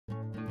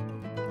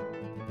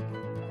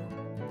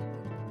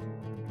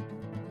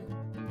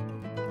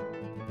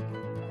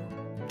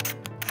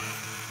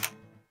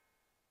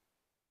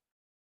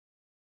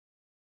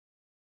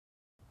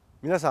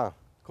皆さん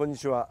こんに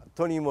ちは、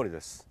トニー森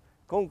です。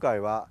今回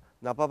は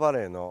ナパバ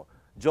レーの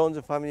ジョーン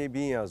ズファミリー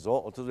ビンヤーズ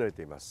を訪れ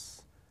ていま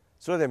す。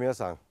それでは皆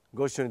さん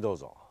ご一緒にどう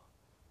ぞ。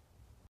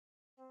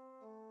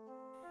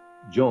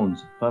ジョーン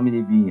ズファミ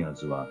リービンヤー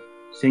ズは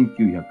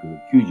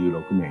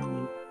1996年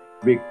に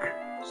Rick、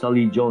サ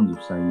リー・ジョーンズ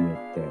夫妻によ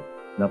って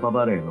ナパ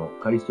バレーの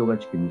カリストガ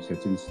地区に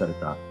設立され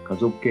た家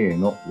族経営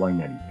のワイ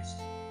ナリーです。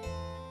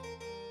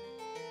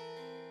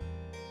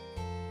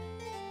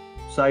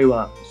夫妻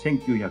は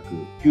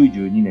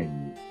1992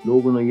年に老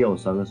後の家を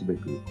探すべ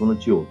くこの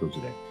地を訪れ、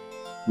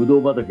ぶど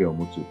う畑を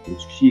持つ美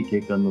しい景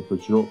観の土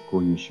地を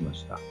購入しま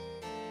した。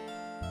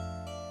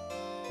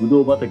ぶ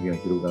どう畑が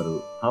広が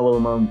るハウエル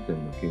マウンテ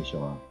ンの傾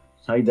斜は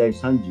最大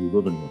35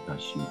度にも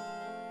達し、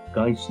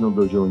岩質の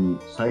土壌に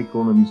最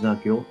高の水は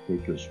けを提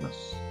供しま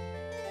す。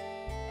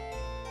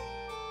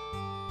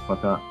ま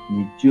た、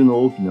日中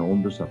の大きな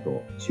温度差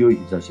と強い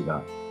日差し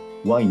が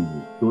ワインに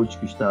凝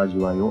縮した味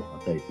わいを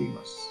与えてい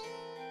ます。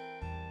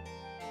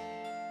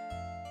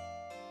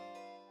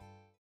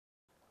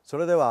そ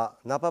れでは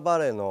ナパバ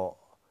レーの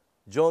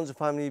ジョーンズ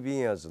ファミリービン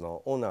ヤーズ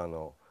のオーナー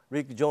の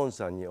リック・ジョーンズ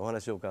さんにお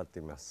話を伺って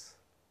います。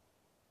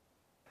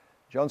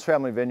Jones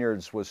Family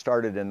Vineyards was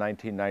started in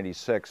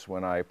 1996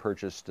 when I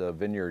purchased a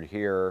vineyard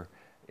here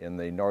in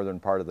the northern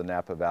part of the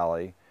Napa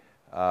Valley.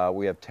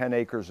 We have 10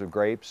 acres of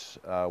grapes.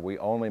 We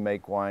only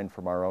make wine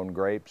from our own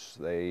grapes.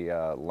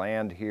 The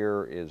land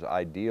here is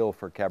ideal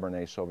for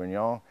Cabernet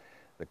Sauvignon.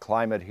 The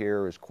climate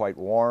here is quite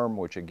warm,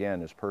 which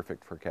again is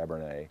perfect for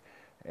Cabernet.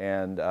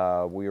 And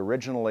we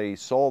originally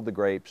sold the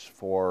grapes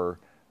for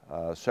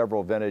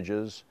several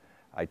vintages.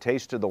 I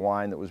tasted the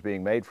wine that was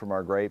being made from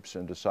our grapes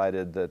and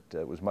decided that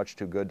it was much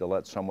too good to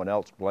let someone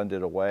else blend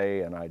it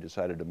away, and I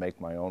decided to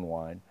make my own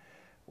wine.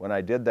 When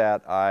I did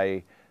that,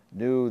 I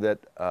knew that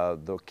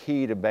the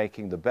key to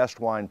making the best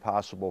wine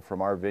possible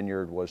from our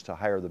vineyard was to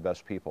hire the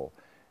best people.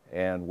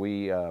 And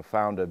we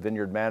found a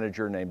vineyard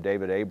manager named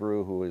David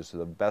Abreu, who is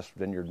the best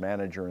vineyard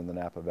manager in the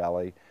Napa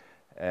Valley.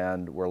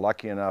 And we're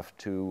lucky enough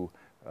to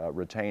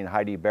retain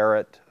Heidi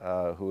Barrett,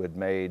 who had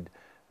made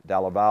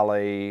Dalla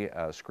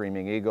Valle,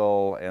 Screaming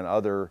Eagle, and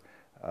other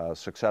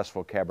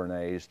successful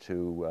Cabernets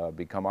to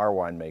become our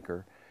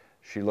winemaker.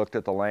 She looked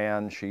at the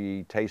land,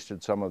 she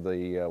tasted some of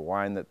the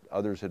wine that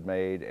others had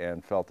made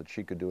and felt that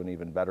she could do an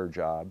even better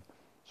job.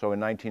 So in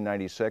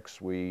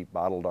 1996, we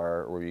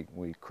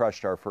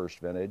crushed our first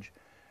vintage,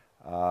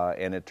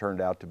 and it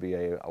turned out to be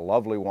a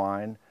lovely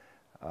wine.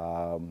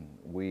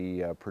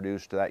 We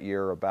produced that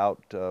year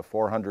about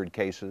 400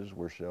 cases.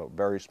 We're still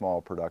very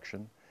small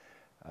production.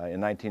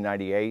 In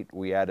 1998,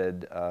 we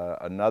added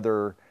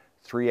another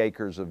 3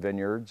 acres of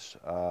vineyards,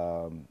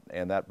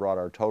 and that brought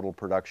our total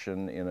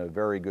production in a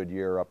very good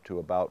year up to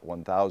about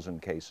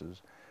 1,000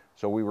 cases.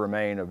 So we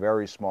remain a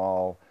very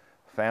small,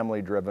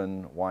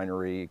 family-driven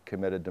winery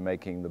committed to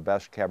making the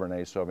best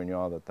Cabernet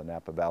Sauvignon that the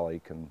Napa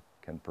Valley can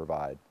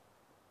provide.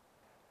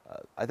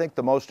 I think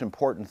the most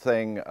important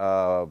thing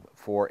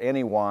for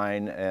any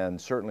wine, and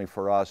certainly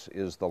for us,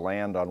 is the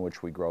land on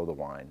which we grow the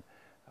wine.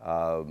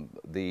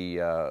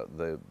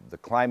 The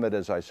climate,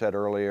 as I said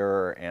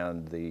earlier,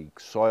 and the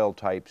soil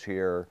types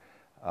here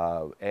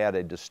add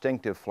a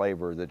distinctive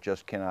flavor that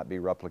just cannot be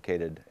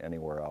replicated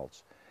anywhere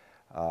else.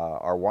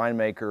 Our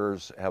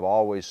winemakers have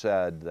always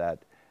said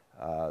that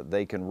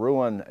they can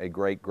ruin a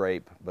great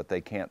grape, but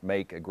they can't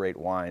make a great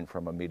wine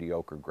from a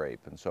mediocre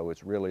grape. And so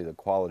it's really the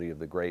quality of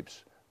the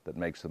grapes that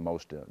makes the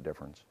most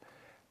difference.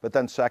 But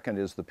then second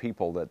is the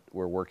people that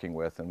we're working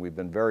with, and we've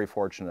been very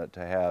fortunate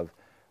to have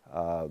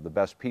the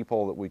best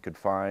people that we could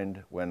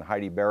find. When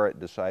Heidi Barrett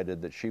decided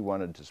that she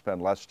wanted to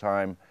spend less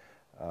time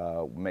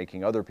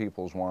making other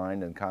people's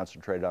wine and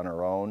concentrate on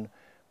her own,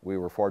 we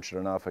were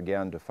fortunate enough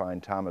again to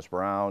find Thomas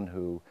Brown,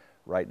 who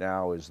right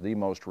now is the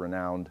most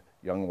renowned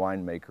young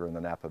winemaker in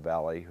the Napa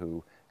Valley,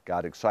 who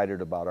got excited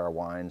about our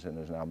wines and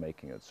is now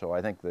making it. So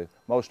I think the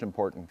most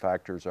important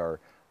factors are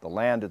the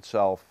land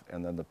itself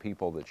and then the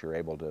people that you're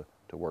able to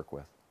work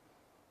with.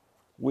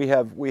 We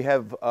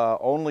have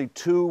only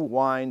 2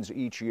 wines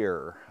each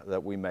year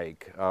that we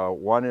make.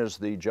 One is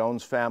the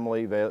Jones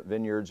Family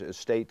Vineyards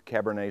Estate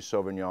Cabernet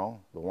Sauvignon.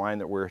 The wine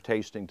that we're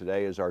tasting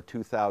today is our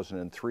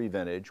 2003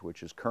 vintage,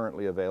 which is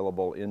currently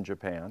available in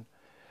Japan.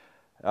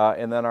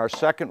 And then our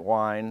second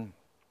wine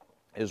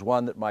is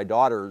one that my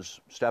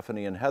daughters,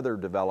 Stephanie and Heather,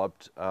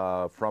 developed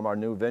from our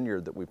new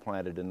vineyard that we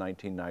planted in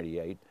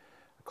 1998,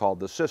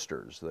 called the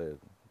Sisters.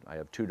 I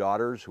have 2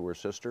 daughters who are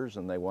sisters,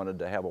 and they wanted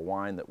to have a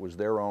wine that was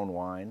their own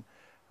wine.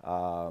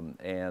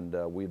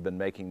 We've been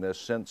making this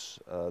since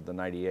the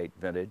 98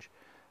 vintage.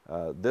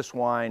 This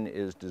wine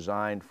is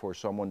designed for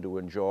someone to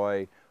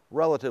enjoy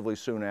relatively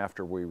soon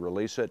after we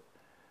release it.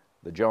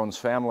 The Jones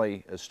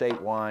Family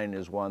Estate wine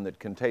is one that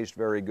can taste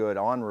very good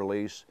on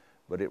release,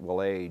 but it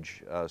will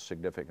age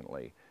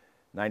significantly.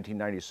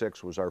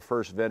 1996 was our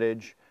first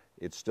vintage.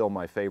 It's still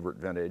my favorite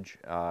vintage,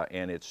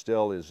 and it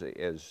still is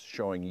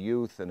showing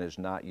youth and has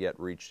not yet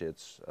reached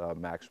its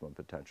maximum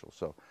potential.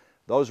 So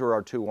those are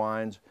our 2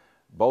 wines.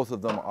 Both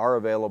of them are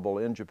available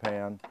in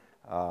Japan,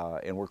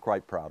 and we're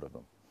quite proud of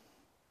them.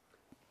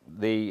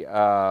 The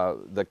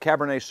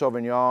Cabernet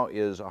Sauvignon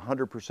is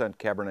 100%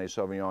 Cabernet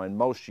Sauvignon. In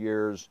most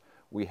years,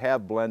 we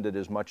have blended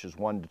as much as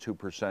 1 to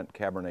 2%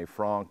 Cabernet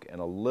Franc and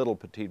a little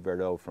Petit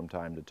Verdot from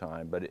time to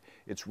time, but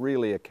it's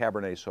really a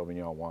Cabernet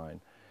Sauvignon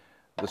wine.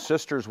 The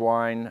Sisters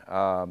wine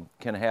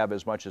can have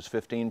as much as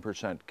 15%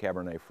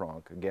 Cabernet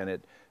Franc. Again,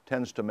 it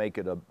tends to make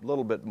it a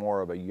little bit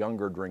more of a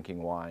younger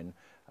drinking wine,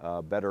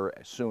 better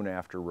soon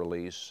after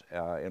release,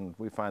 and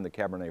we find the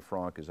Cabernet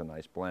Franc is a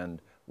nice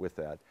blend with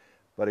that.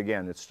 But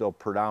again, it's still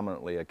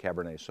predominantly a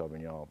Cabernet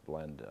Sauvignon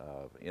blend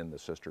in the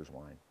Sisters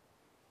wine.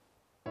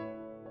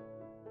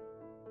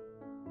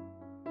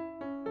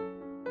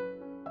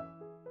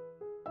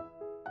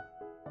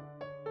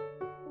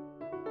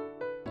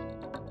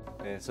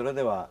 それ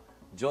では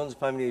ジョーンズ・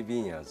ファミリー・ビ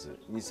ーニャーズ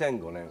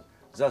2005年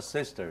The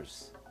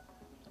Sisters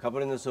カブ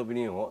レネ・ソービ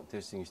ニオンをテ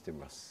イスティングしてみ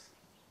ます。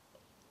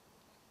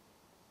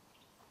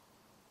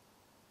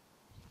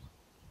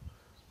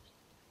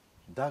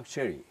ダーク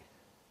チェリー、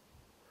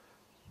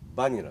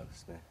バニラで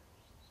すね。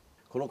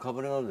このカ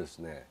ブレナのです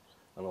ね、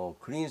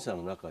クリーンさ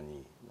の中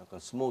になんか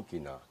スモーキ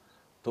ーな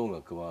トーン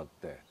が加わっ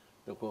て、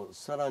で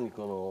さらに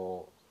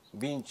この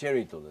ビーンチェ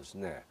リーとです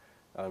ね、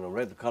レ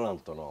ッドカラン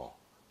トの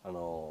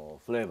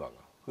フレーバー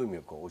が風味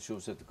を押し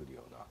寄せてくる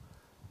ような、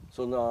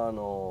そんな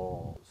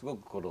すご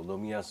く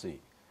飲みやすい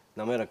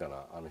滑らか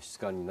な質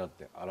感になっ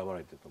て現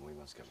れていると思い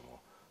ますけど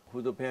も、フ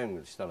ードペアリン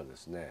グしたらで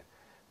すね、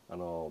バ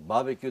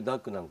ーベキューダッ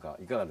クなんか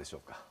いかがでしょ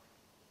うか。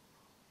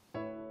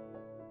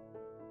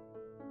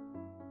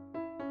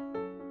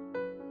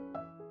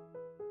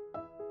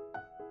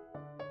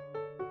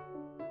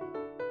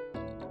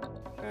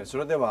そ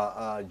れで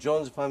はジョ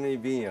ーンズ・ファミリ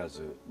ー・ビーニャー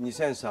ズ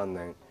2003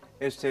年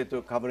エステー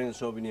ト・カブレネ・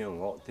ソービニオ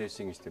ンをテイス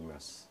ティングしてみま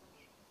す。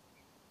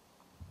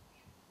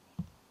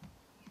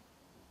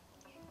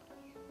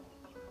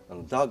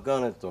ダークガ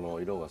ーネット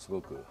の色がす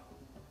ごく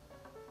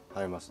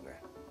映えます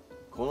ね。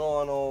こ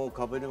の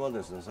カベレは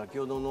ですね、先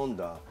ほど飲ん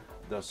だ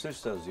The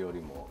Sisters よ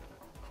りも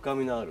深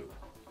みのある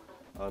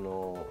オ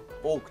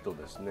ークと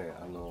ですね、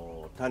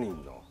タニ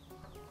ンの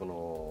こ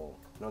の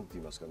なんて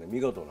言いますかね、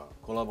見事な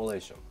コラボレ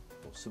ーション、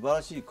素晴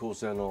らしい構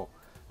成の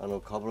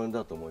カバルネ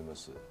だと思いま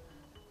す。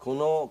こ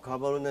のカ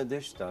バルネ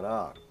でした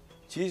ら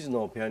チーズ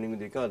のペアリング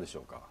でいかがでし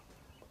ょうか。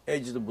エ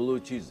ッジドブル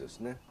ーチーズです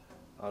ね。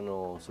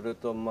それ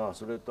と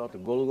あと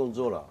ゴルゴン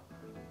ゾーラ、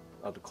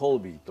あとコル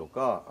ビーと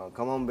か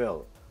カマンベー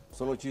ル、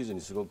そのチーズ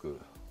にすごく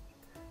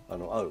合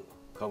う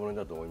カバルネ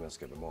だと思います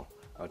けども、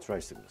トラ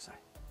イしてください。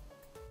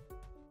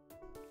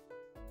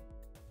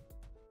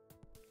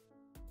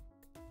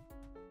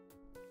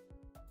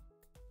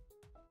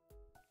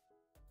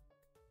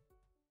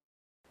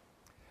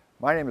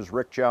My name is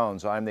Rick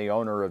Jones. I'm the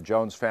owner of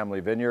Jones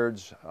Family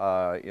Vineyards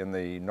in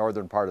the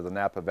northern part of the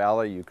Napa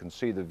Valley. You can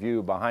see the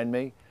view behind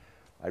me.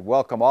 I'd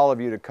welcome all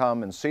of you to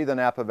come and see the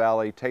Napa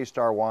Valley, taste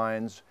our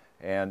wines,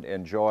 and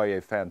enjoy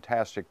a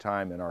fantastic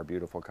time in our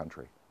beautiful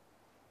country.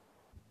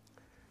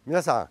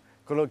 皆さん、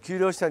この丘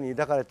陵下に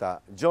抱かれ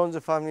たジョーンズ・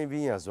ファミリー・ビー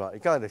ニャーズは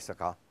いかがでした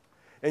か。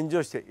エンジ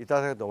ョイしてい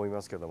ただけたと思い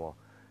ますけども、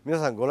皆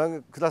さんご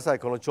覧ください、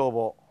この眺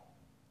望。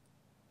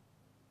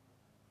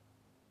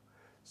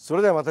そ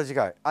れではまた次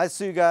回。I'll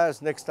see you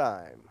guys next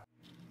time.